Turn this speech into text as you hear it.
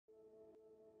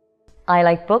I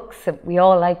like books, we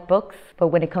all like books, but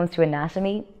when it comes to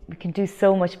anatomy, we can do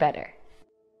so much better.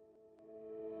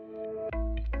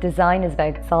 Design is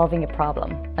about solving a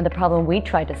problem, and the problem we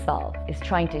try to solve is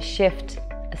trying to shift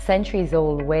a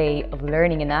centuries-old way of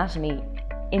learning anatomy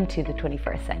into the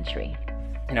 21st century.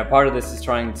 Part of this is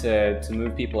trying to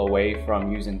move people away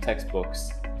from using textbooks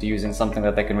to using something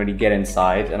that they can really get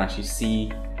inside and actually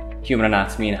see human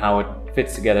anatomy and how it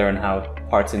fits together and how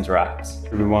parts interact.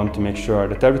 We want to make sure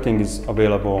that everything is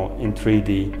available in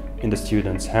 3D in the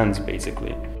students' hands,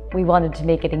 basically. We wanted to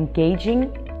make it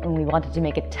engaging, and we wanted to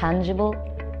make it tangible,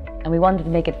 and we wanted to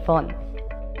make it fun.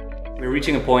 We're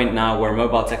reaching a point now where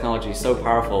mobile technology is so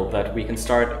powerful that we can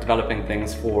start developing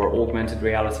things for augmented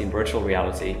reality and virtual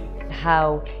reality.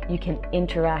 How you can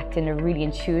interact in a really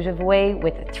intuitive way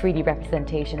with a 3D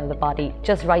representation of the body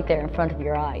just right there in front of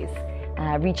your eyes.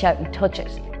 Reach out and touch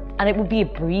it. And it would be a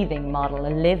breathing model,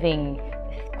 a living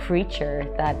creature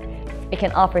that it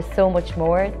can offer so much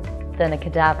more than a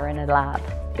cadaver in a lab.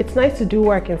 It's nice to do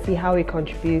work and see how it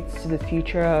contributes to the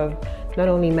future of not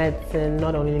only medicine,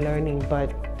 not only learning,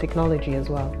 but technology as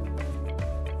well.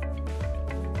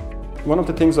 One of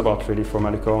the things about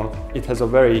 3D4Medical, it has a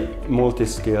very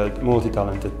multi-skilled,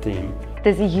 multi-talented team.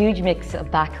 There's a huge mix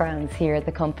of backgrounds here at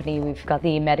the company. We've got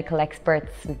the medical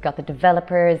experts, we've got the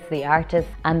developers, the artists,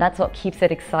 and that's what keeps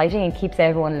it exciting and keeps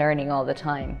everyone learning all the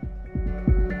time.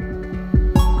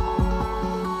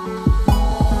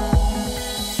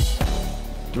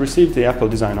 To receive the Apple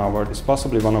Design Award is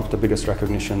possibly one of the biggest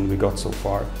recognition we got so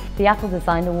far. The Apple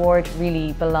Design Award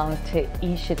really belongs to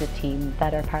each of the teams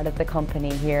that are part of the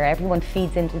company here. Everyone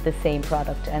feeds into the same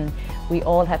product, and we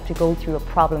all have to go through a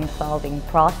problem-solving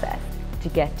process to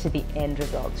get to the end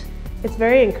result. It's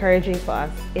very encouraging for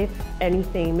us. If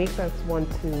anything, makes us want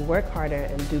to work harder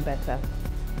and do better.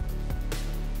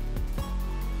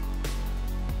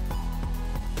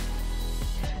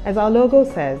 As our logo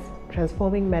says,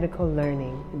 transforming medical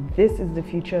learning. This is the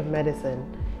future of medicine.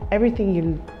 Everything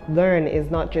you learn is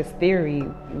not just theory,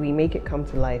 we make it come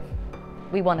to life.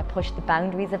 We want to push the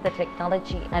boundaries of the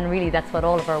technology, and really that's what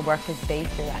all of our work is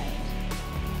based around.